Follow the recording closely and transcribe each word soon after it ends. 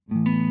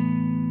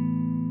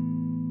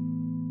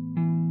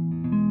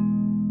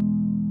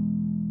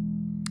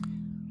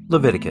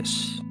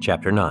Leviticus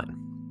chapter 9.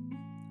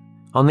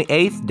 On the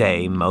 8th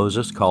day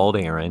Moses called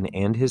Aaron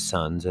and his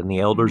sons and the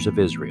elders of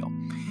Israel,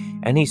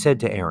 and he said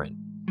to Aaron,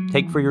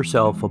 "Take for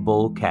yourself a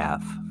bull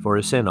calf for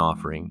a sin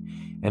offering,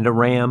 and a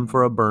ram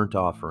for a burnt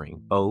offering,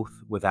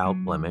 both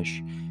without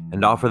blemish,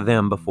 and offer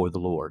them before the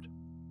Lord.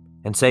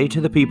 And say to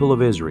the people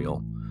of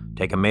Israel,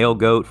 Take a male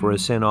goat for a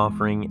sin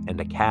offering, and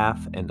a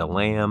calf and a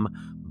lamb,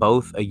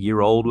 both a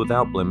year old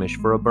without blemish,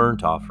 for a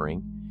burnt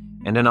offering,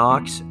 and an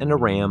ox and a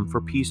ram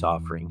for peace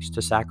offerings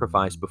to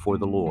sacrifice before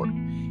the Lord,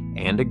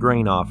 and a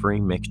grain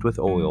offering mixed with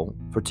oil,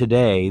 for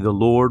today the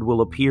Lord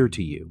will appear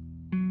to you."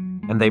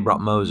 And they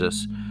brought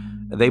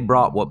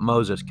what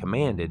Moses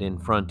commanded in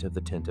front of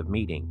the tent of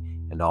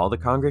meeting, and all the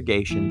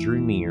congregation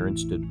drew near and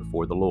stood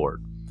before the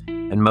Lord.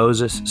 And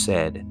Moses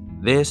said,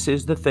 "This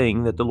is the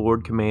thing that the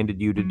Lord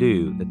commanded you to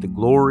do, that the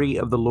glory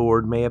of the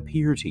Lord may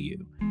appear to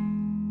you."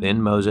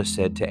 Then Moses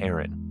said to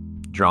Aaron,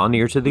 "Draw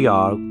near to the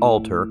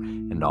altar,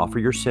 and offer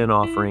your sin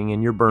offering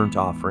and your burnt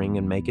offering,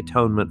 and make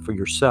atonement for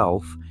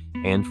yourself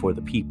and for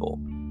the people.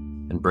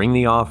 And bring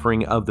the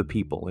offering of the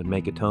people, and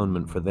make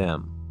atonement for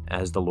them,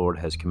 as the Lord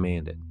has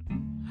commanded."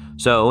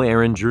 So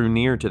Aaron drew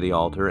near to the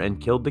altar, and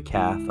killed the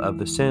calf of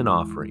the sin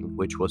offering,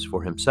 which was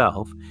for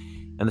himself.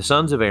 And the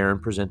sons of Aaron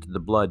presented the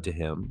blood to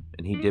him,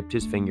 and he dipped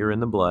his finger in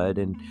the blood,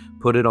 and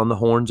put it on the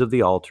horns of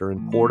the altar,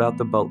 and poured out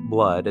the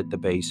blood at the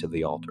base of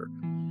the altar.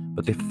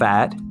 But the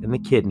fat and the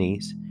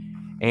kidneys,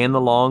 and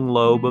the long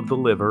lobe of the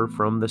liver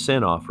from the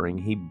sin offering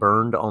he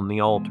burned on the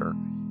altar,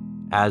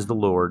 as the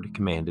Lord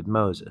commanded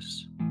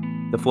Moses.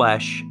 The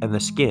flesh and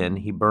the skin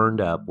he burned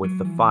up with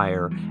the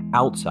fire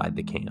outside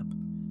the camp.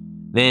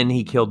 Then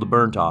he killed the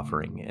burnt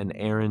offering, and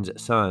Aaron's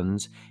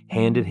sons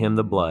handed him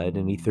the blood,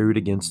 and he threw it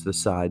against the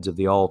sides of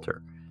the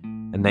altar.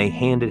 And they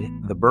handed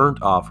the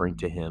burnt offering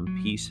to him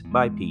piece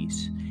by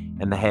piece,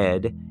 and the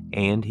head,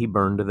 and he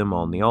burned them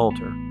on the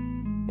altar.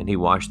 And he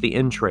washed the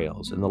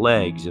entrails and the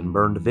legs, and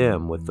burned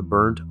them with the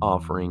burnt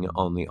offering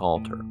on the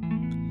altar.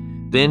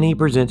 Then he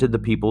presented the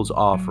people's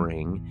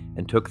offering,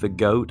 and took the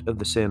goat of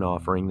the sin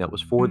offering that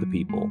was for the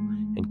people,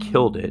 and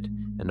killed it,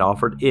 and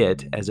offered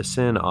it as a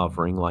sin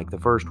offering like the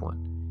first one.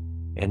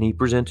 And he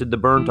presented the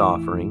burnt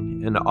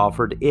offering, and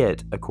offered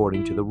it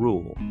according to the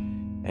rule.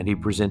 And he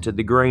presented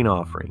the grain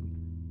offering,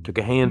 took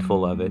a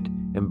handful of it,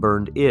 and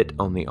burned it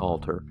on the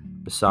altar,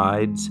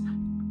 besides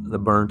the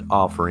burnt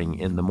offering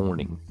in the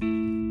morning.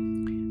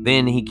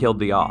 Then he killed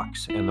the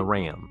ox and the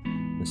ram,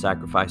 the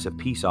sacrifice of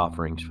peace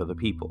offerings for the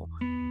people.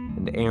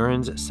 And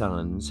Aaron's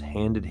sons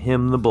handed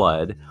him the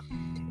blood,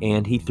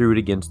 and he threw it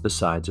against the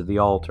sides of the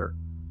altar.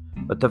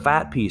 But the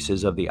fat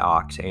pieces of the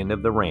ox and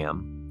of the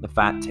ram, the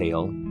fat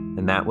tail,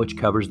 and that which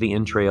covers the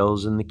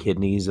entrails and the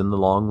kidneys and the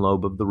long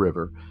lobe of the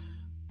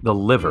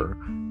liver,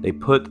 they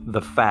put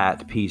the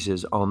fat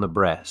pieces on the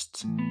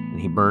breasts, and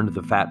he burned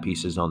the fat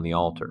pieces on the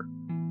altar.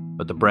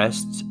 But the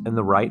breasts and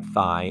the right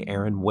thigh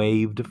Aaron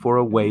waved for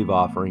a wave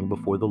offering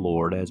before the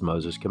Lord, as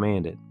Moses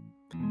commanded.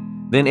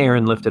 Then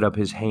Aaron lifted up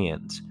his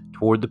hands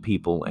toward the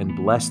people and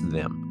blessed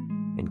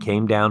them, and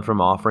came down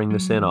from offering the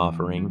sin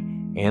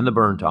offering and the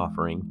burnt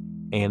offering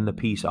and the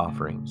peace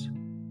offerings.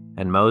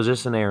 And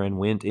Moses and Aaron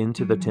went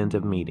into the tent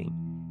of meeting,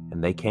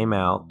 and they came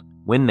out.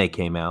 When they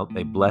came out,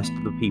 they blessed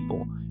the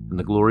people, and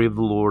the glory of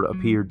the Lord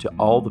appeared to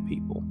all the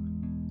people.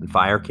 And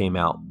fire came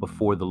out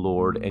before the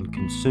Lord, and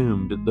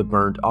consumed the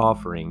burnt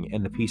offering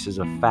and the pieces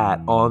of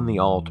fat on the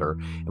altar.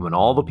 And when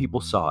all the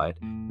people saw it,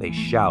 they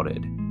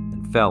shouted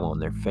and fell on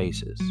their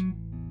faces.